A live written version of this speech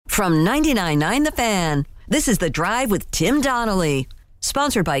From 99.9 The Fan, this is The Drive with Tim Donnelly.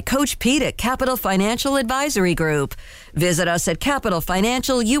 Sponsored by Coach Pete at Capital Financial Advisory Group. Visit us at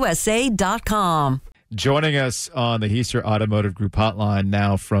capitalfinancialusa.com. Joining us on the Heister Automotive Group hotline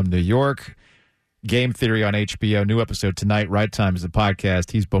now from New York. Game Theory on HBO. New episode tonight. Right Time is the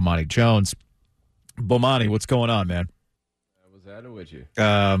podcast. He's Bomani Jones. Bomani, what's going on, man? What's happening with you?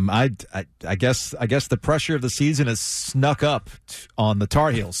 I guess the pressure of the season has snuck up on the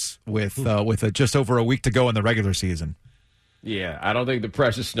Tar Heels with just over a week to go in the regular season. Yeah, I don't think the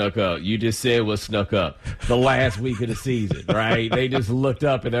pressure snuck up. You just said what snuck up. The last week of the season, right? They just looked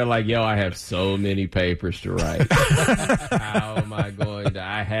up and they're like, yo, I have so many papers to write. How am I going to?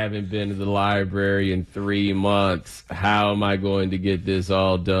 I haven't been to the library in 3 months. How am I going to get this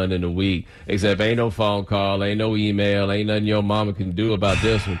all done in a week? Except ain't no phone call, ain't no email, ain't nothing your mama can do about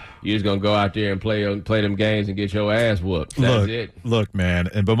this one. You're just going to go out there and play them games and get your ass whooped. That's it. Look, man,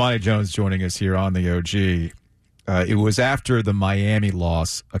 and Bomani Jones joining us here on the OG. It was after the Miami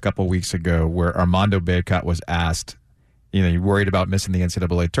loss a couple weeks ago where Armando Bacot was asked, you worried about missing the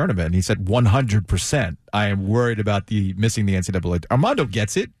NCAA tournament? And he said, 100%, I am worried about missing the NCAA. Armando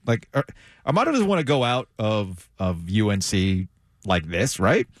gets it. Like, Armando doesn't want to go out of UNC like this,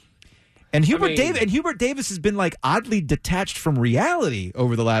 right? And Hubert Davis has been like oddly detached from reality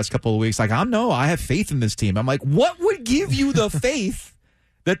over the last couple of weeks. Like, I have faith in this team. I'm like, what would give you the faith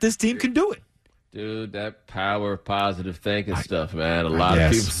that this team can do it? Dude, that power of positive thinking stuff, man. A lot of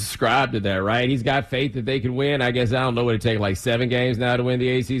people subscribe to that, right? He's got faith that they can win. I guess I don't know what it takes, like 7 games now to win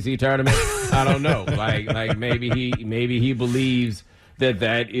the ACC tournament. I don't know. Like maybe he believes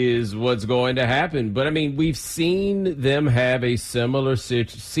that is what's going to happen. But I mean, we've seen them have a similar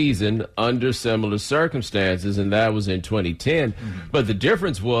season under similar circumstances, and that was in 2010. Mm-hmm. But the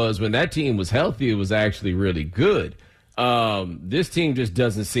difference was when that team was healthy, it was actually really good. This team just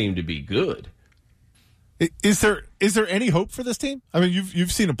doesn't seem to be good. Is there any hope for this team? I mean,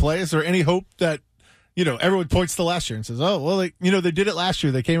 you've seen them play. Is there any hope that, everyone points to last year and says, oh, well, they did it last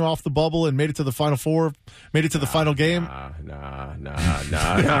year. They came off the bubble and made it to the Final Four, made it to the final game. No.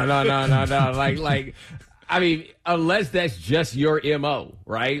 Like, I mean, unless that's just your MO,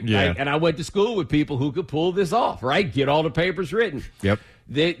 right? Yeah. Like, and I went to school with people who could pull this off, right? Get all the papers written. Yep.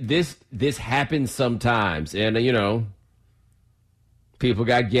 This happens sometimes, and people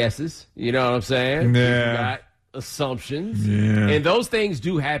got guesses, you know what I'm saying? Yeah. People got assumptions. Yeah. And those things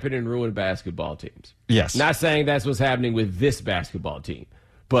do happen in ruined basketball teams. Yes. Not saying that's what's happening with this basketball team,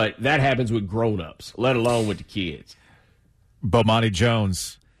 but that happens with grown-ups, let alone with the kids. Bomani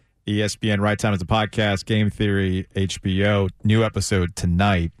Jones, ESPN Right Time is a podcast, Game Theory, HBO, new episode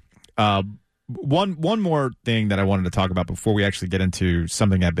tonight. One more thing that I wanted to talk about before we actually get into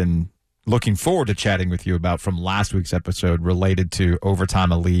something I've been looking forward to chatting with you about from last week's episode related to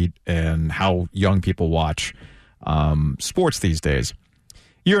Overtime Elite and how young people watch sports these days.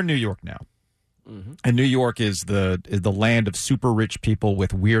 You're in New York now, and New York is the land of super rich people with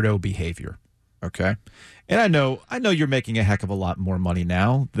weirdo behavior. Okay, and I know you're making a heck of a lot more money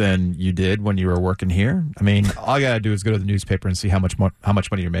now than you did when you were working here. I mean, all you gotta do is go to the newspaper and see how much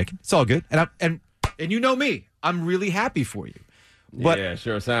money you're making. It's all good, and you know me, I'm really happy for you. But, yeah,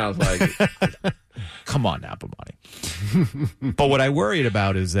 sure sounds like it. Come on now, Bomani. But what I worried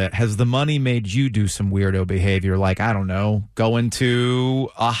about is that has the money made you do some weirdo behavior, like, I don't know, go into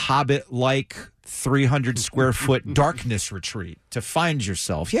a Hobbit-like 300-square-foot darkness retreat to find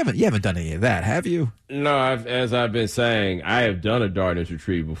yourself? You haven't done any of that, have you? No, as I've been saying, I have done a darkness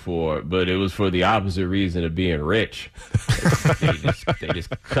retreat before, but it was for the opposite reason of being rich. They just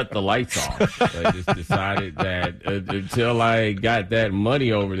cut the lights off. They just decided that until I got that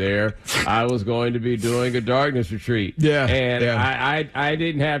money over there, I was going to be doing a darkness retreat. Yeah, and yeah. I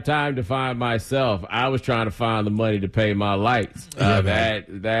didn't have time to find myself. I was trying to find the money to pay my lights.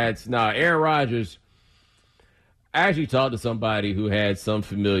 Aaron Rodgers. I actually talked to somebody who had some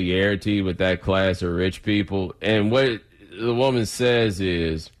familiarity with that class of rich people, and what the woman says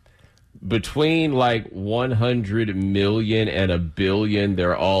is between like 100 million and a billion,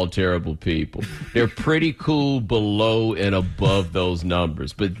 they're all terrible people. They're pretty cool below and above those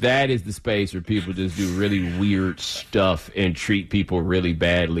numbers, but that is the space where people just do really weird stuff and treat people really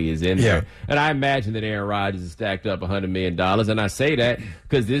badly is in there. And I imagine that Aaron Rodgers has stacked up $100 million, and I say that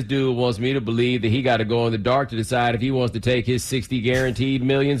because this dude wants me to believe that he got to go in the dark to decide if he wants to take his 60 guaranteed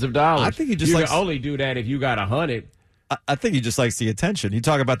millions of dollars. I think he just can only do that if you got 100. I think he just likes the attention. You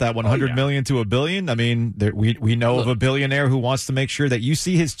talk about that 100 million to a billion. I mean, we know of a billionaire who wants to make sure that you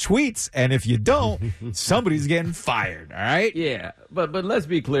see his tweets, and if you don't, somebody's getting fired. All right? Yeah, but let's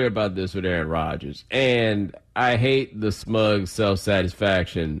be clear about this with Aaron Rodgers. And I hate the smug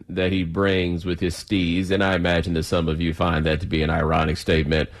self-satisfaction that he brings with his steez, and I imagine that some of you find that to be an ironic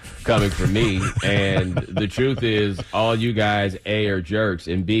statement coming from me. And the truth is, all you guys, A, are jerks,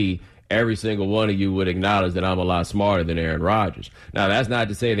 and B, every single one of you would acknowledge that I'm a lot smarter than Aaron Rodgers. Now, that's not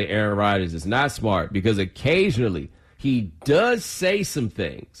to say that Aaron Rodgers is not smart, because occasionally he does say some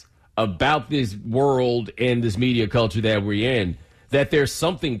things about this world and this media culture that we're in that there's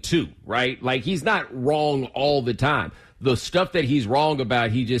something to, right? Like, he's not wrong all the time. The stuff that he's wrong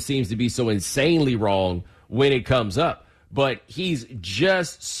about, he just seems to be so insanely wrong when it comes up. But he's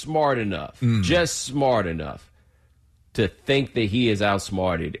just smart enough to think that he has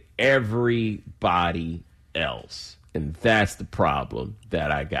outsmarted everybody else. And that's the problem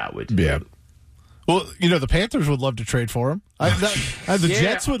that I got with him. Yeah. Well, the Panthers would love to trade for him. The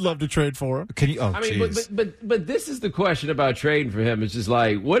Jets would love to trade for him. Can you? Oh, I mean, but this is the question about trading for him. It's just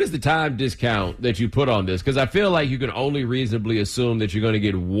like, what is the time discount that you put on this? Because I feel like you can only reasonably assume that you're going to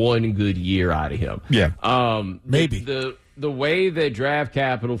get one good year out of him. Yeah. Maybe. The way that draft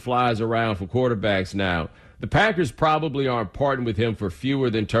capital flies around for quarterbacks now, the Packers probably aren't parting with him for fewer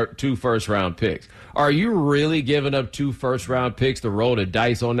than 2 first-round picks. Are you really giving up 2 first-round picks to roll the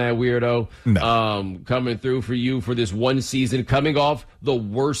dice on that weirdo? No. Coming through for you for this one season, coming off the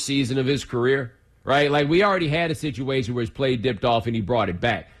worst season of his career, right? Like, we already had a situation where his play dipped off and he brought it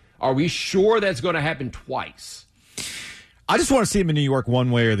back. Are we sure that's going to happen twice? I just want to see him in New York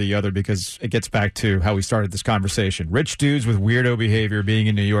one way or the other, because it gets back to how we started this conversation. Rich dudes with weirdo behavior being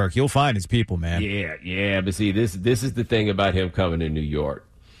in New York, you'll find his people, man. Yeah. But see, this is the thing about him coming to New York.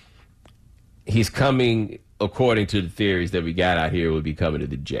 He's coming, according to the theories that we got out here, would be coming to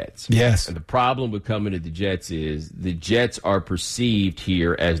the Jets. Yes. And the problem with coming to the Jets is the Jets are perceived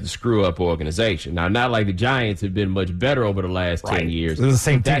here as the screw-up organization. Now, not like the Giants have been much better over the last 10 years. They're the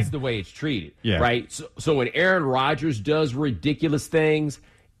same team. That's the way it's treated, yeah. Right? So when Aaron Rodgers does ridiculous things,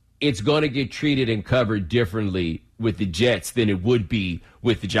 it's going to get treated and covered differently with the Jets than it would be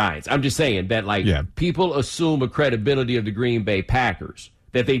with the Giants. I'm just saying that, people assume a credibility of the Green Bay Packers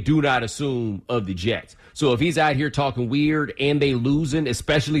that they do not assume of the Jets. So if he's out here talking weird and they losing,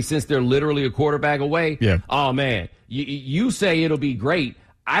 especially since they're literally a quarterback away, oh, man, you say it'll be great.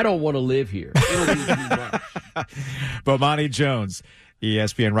 I don't want to live here. It'll be too much. Bomani Jones,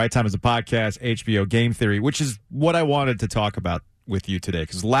 ESPN Right Time is a podcast, HBO Game Theory, which is what I wanted to talk about with you today,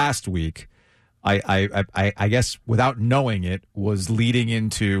 because last week, I guess without knowing it, was leading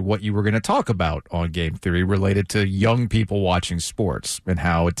into what you were going to talk about on Game Theory related to young people watching sports and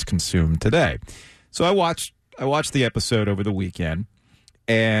how it's consumed today. So I watched the episode over the weekend,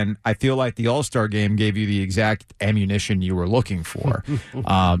 and I feel like the All-Star Game gave you the exact ammunition you were looking for.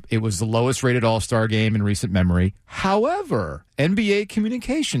 It was the lowest rated All-Star Game in recent memory. However, NBA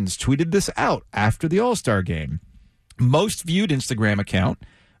Communications tweeted this out after the All-Star Game. Most viewed Instagram account,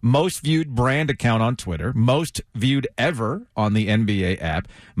 most viewed brand account on Twitter, most viewed ever on the NBA app,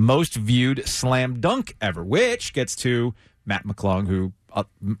 most viewed slam dunk ever, which gets to Matt McClung,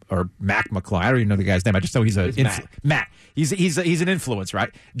 or Mac McClung. I don't even know the guy's name. I just know he's Matt. He's an influence,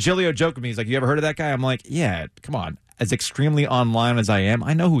 right? Gilio joked with me. He's like, "You ever heard of that guy?" I'm like, "Yeah, come on." As extremely online as I am,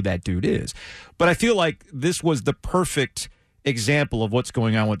 I know who that dude is. But I feel like this was the perfect example of what's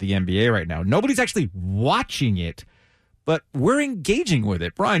going on with the NBA right now. Nobody's actually watching it, but we're engaging with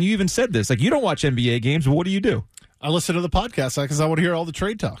it. Brian, you even said this. Like, you don't watch NBA games, but what do? I listen to the podcast because I want to hear all the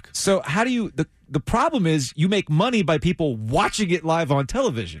trade talk. So how do you the problem is you make money by people watching it live on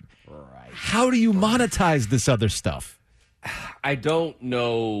television. Right. How do you monetize this other stuff? I don't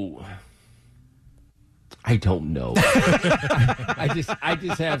know. I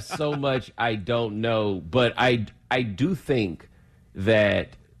just have so much I don't know. But I do think that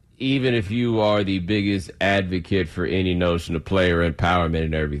even if you are the biggest advocate for any notion of player empowerment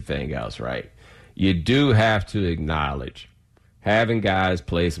and everything else, right, you do have to acknowledge having guys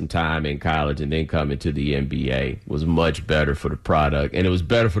play some time in college and then come into the NBA was much better for the product. And it was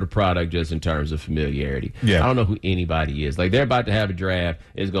better for the product just in terms of familiarity. Yeah. I don't know who anybody is. Like, they're about to have a draft.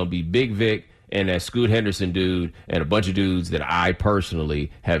 It's going to be Big Vic and that Scoot Henderson dude and a bunch of dudes that I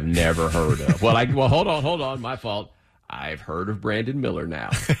personally have never heard of. Hold on. My fault. I've heard of Brandon Miller now.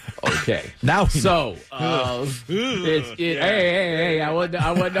 Okay. Now so hey, I wasn't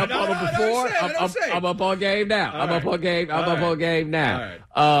up on him before. I'm up on game now. I'm up on game now.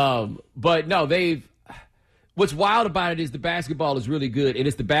 Right. But no, what's wild about it is the basketball is really good, and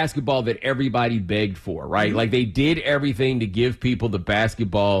it's the basketball that everybody begged for, right? Mm-hmm. Like, they did everything to give people the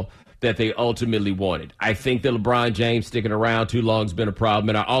basketball that they ultimately wanted. I think that LeBron James sticking around too long has been a problem,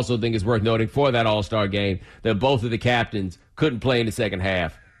 and I also think it's worth noting for that All-Star game that both of the captains couldn't play in the second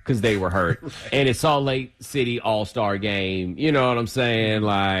half because they were hurt. And it's Salt Lake City All-Star game. You know what I'm saying?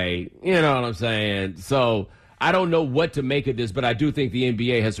 So I don't know what to make of this, but I do think the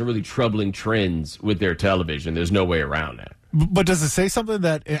NBA has some really troubling trends with their television. There's no way around that. But does it say something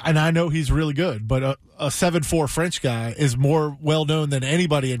that, and I know he's really good, but a 7'4" French guy is more well-known than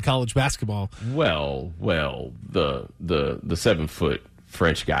anybody in college basketball? Well, the 7-foot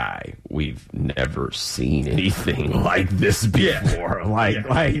French guy, we've never seen anything like this before.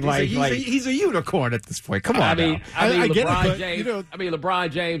 He's a unicorn at this point. Come on, I mean, I get LeBron it, but, James. you know,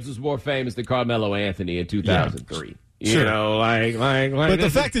 LeBron James was more famous than Carmelo Anthony in 2003. Yeah. You Sure. know, but the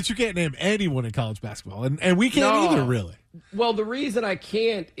fact that you can't name anyone in college basketball, and we can't either, really. Well, the reason I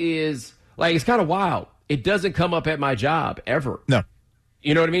can't is it's kind of wild. It doesn't come up at my job ever. No.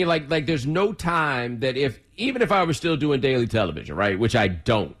 You know what I mean? Like there's no time that even if I were still doing daily television, right, which I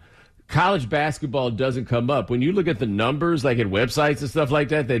don't, college basketball doesn't come up. When you look at the numbers, like at websites and stuff like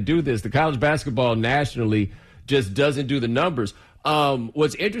that do this, the college basketball nationally just doesn't do the numbers.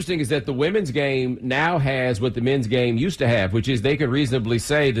 What's interesting is that the women's game now has what the men's game used to have, which is they can reasonably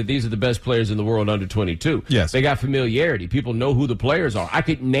say that these are the best players in the world under 22. Yes. They got familiarity. People know who the players are. I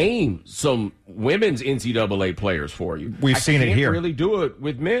could name some women's NCAA players for you. We've seen it here. I can't really do it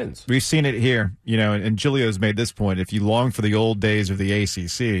with men's. We've seen it here, and Giglio's made this point. If you long for the old days of the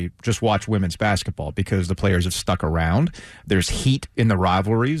ACC, just watch women's basketball because the players have stuck around. There's heat in the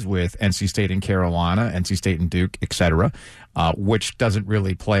rivalries with NC State and Carolina, NC State and Duke, etc., which doesn't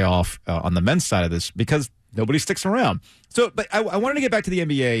really play off on the men's side of this because nobody sticks around. So, but I wanted to get back to the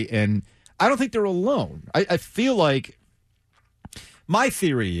NBA, and I don't think they're alone. I feel like my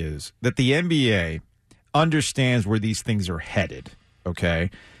theory is that the NBA understands where these things are headed, okay?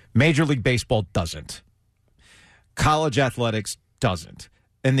 Major League Baseball doesn't. College athletics doesn't.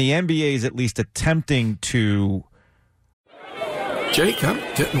 And the NBA is at least attempting to... Jake, I'm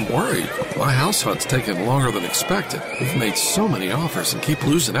getting worried. My house hunt's taking longer than expected. We've made so many offers and keep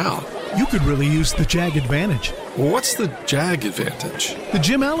losing out. You could really use the JAG advantage. Well, what's the JAG advantage? The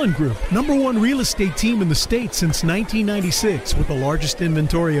Jim Allen Group, #1 real estate team in the state since 1996, with the largest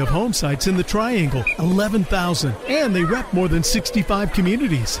inventory of home sites in the Triangle, 11,000. And they rep more than 65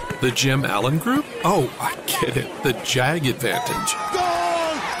 communities. The Jim Allen Group? Oh, I get it. The JAG advantage.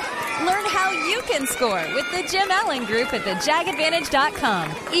 Learn how you can score with the Jim Allen Group at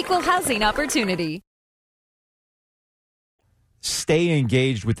thejagadvantage.com. Equal housing opportunity. Stay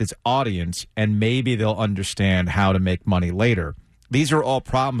engaged with its audience, and maybe they'll understand how to make money later. These are all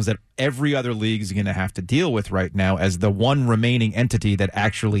problems that every other league is going to have to deal with right now, as the one remaining entity that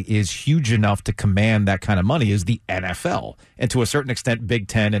actually is huge enough to command that kind of money is the NFL, and to a certain extent, Big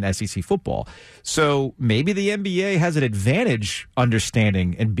Ten and SEC football. So maybe the NBA has an advantage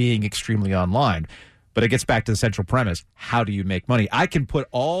understanding and being extremely online. But it gets back to the central premise. How do you make money? I can put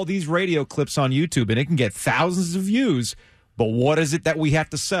all these radio clips on YouTube, and it can get thousands of views. But what is it that we have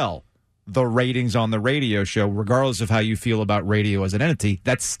to sell? The ratings on the radio show, regardless of how you feel about radio as an entity.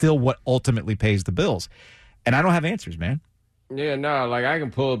 That's still what ultimately pays the bills. And I don't have answers, man. Yeah, no, I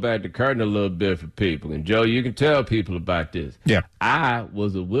can pull back the curtain a little bit for people. And, Joe, you can tell people about this. Yeah. I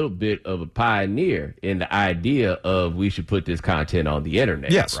was a little bit of a pioneer in the idea of we should put this content on the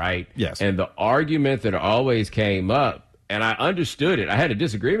internet, yes. right? Yes. And the argument that always came up, and I understood it. I had a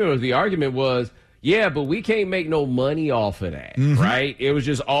disagreement with the argument was, yeah, but we can't make no money off of that, right? It was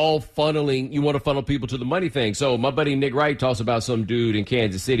just all funneling. You want to funnel people to the money thing. So my buddy Nick Wright talks about some dude in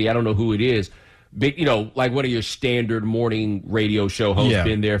Kansas City. I don't know who it is. Big, like one of your standard morning radio show hosts,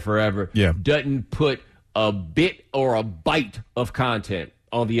 been there forever. Yeah. Doesn't put a bit or a bite of content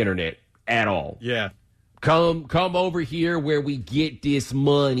on the internet at all. Yeah. Come over here where we get this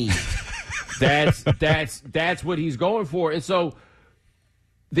money. That's what he's going for. And so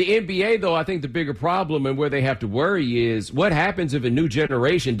the NBA, though, I think the bigger problem and where they have to worry is what happens if a new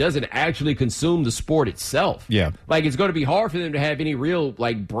generation doesn't actually consume the sport itself. Yeah. It's going to be hard for them to have any real,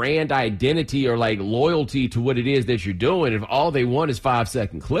 brand identity or, loyalty to what it is that you're doing if all they want is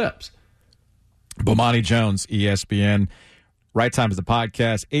 5-second clips. Bomani Jones, ESPN. Right Time is the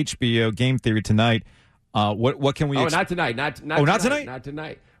podcast. HBO, Game Theory tonight. What can we not tonight. Not tonight? Not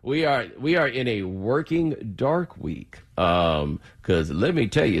tonight. We are in a working dark week. Because let me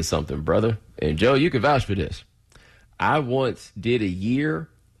tell you something, brother. And Joe, you can vouch for this. I once did a year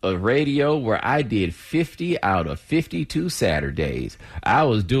of radio where I did 50 out of 52 Saturdays. I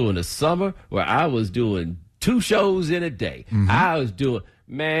was doing a summer where I was doing 2 shows in a day. I was doing...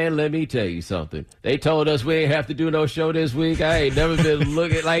 Man, let me tell you something. They told us we ain't have to do no show this week. I ain't never been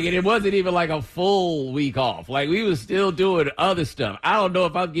looking and it wasn't even a full week off. We was still doing other stuff. I don't know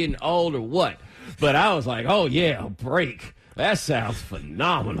if I'm getting old or what, but I was like, oh yeah, a break. That sounds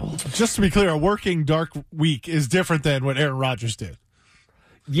phenomenal. Just to be clear, a working dark week is different than what Aaron Rodgers did.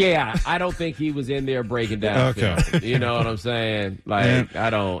 Yeah, I don't think he was in there breaking down. Okay. Film. You know what I'm saying? Like, I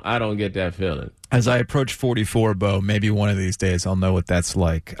don't get that feeling. As I approach 44, Bo, maybe one of these days I'll know what that's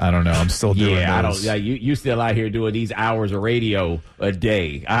like. I don't know. I'm still doing those. You still out here doing these hours of radio a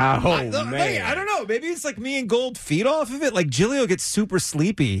day. Man. I don't know. Maybe it's like me and Gold feed off of it. Like Giglio gets super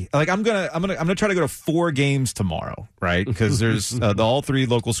sleepy. Like I'm gonna try to go to 4 games tomorrow, right? Because there's all 3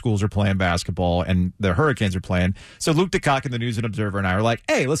 local schools are playing basketball and the Hurricanes are playing. So Luke DeCock and the News and Observer and I are like,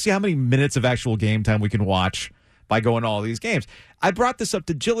 hey, let's see how many minutes of actual game time we can watch by going to all these games. I brought this up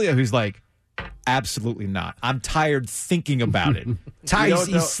to Giglio, who's like, absolutely not. I'm tired thinking about it.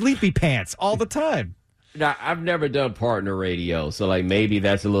 He's sleepy pants all the time. Now, I've never done partner radio, so like maybe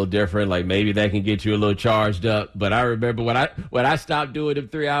that's a little different. Like maybe that can get you a little charged up. But I remember when I stopped doing them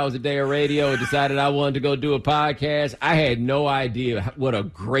 3 hours a day of radio and decided I wanted to go do a podcast, I had no idea what a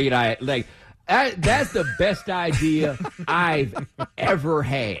great idea. That's the best idea I've ever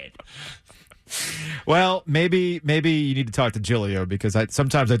had. Well, maybe you need to talk to Giglio because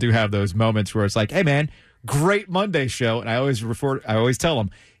sometimes I do have those moments where it's like, hey man, great Monday show, and I always tell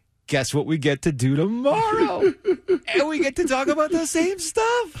him, guess what we get to do tomorrow? And we get to talk about the same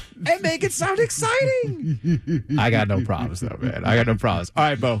stuff and make it sound exciting. I got no problems though, man. I got no problems. All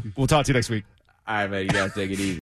right, Bo, we'll talk to you next week. All right, man, you guys take it easy.